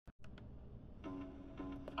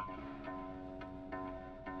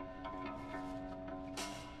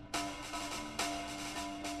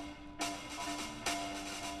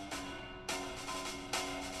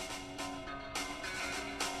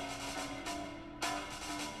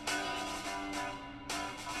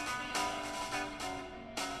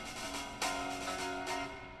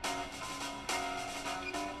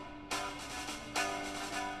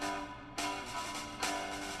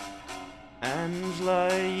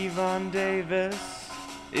Jefferson Davis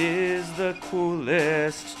is the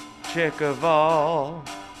coolest chick of all,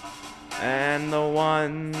 and the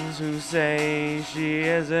ones who say she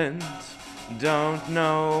isn't don't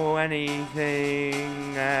know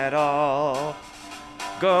anything at all.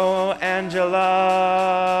 Go, Angela,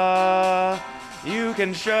 you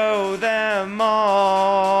can show them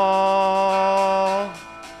all.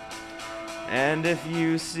 And if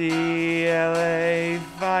you see LA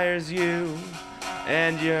fires you,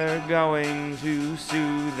 and you're going to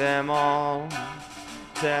sue them all,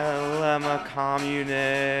 tell them a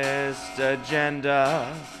communist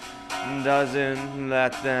agenda doesn't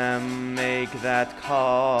let them make that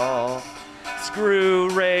call. Screw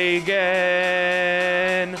Reagan,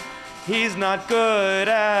 he's not good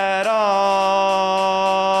at all.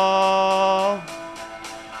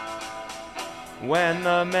 When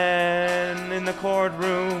the men in the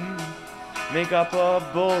courtroom make up a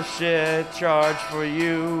bullshit charge for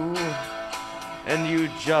you, and you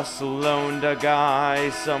just loaned a guy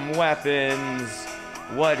some weapons,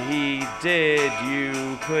 what he did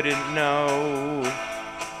you couldn't know.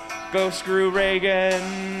 Go screw Reagan,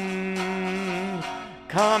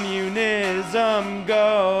 communism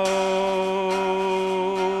go.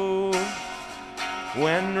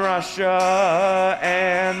 When Russia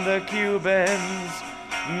and the Cubans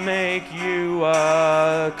make you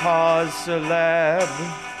a cause celeb,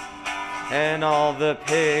 and all the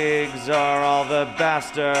pigs are all the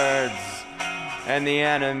bastards, and the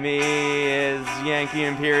enemy is Yankee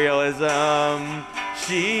imperialism,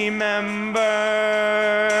 she member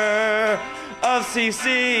of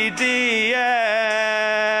CCDS,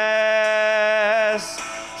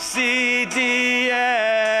 CDS,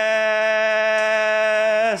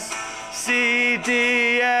 CDS.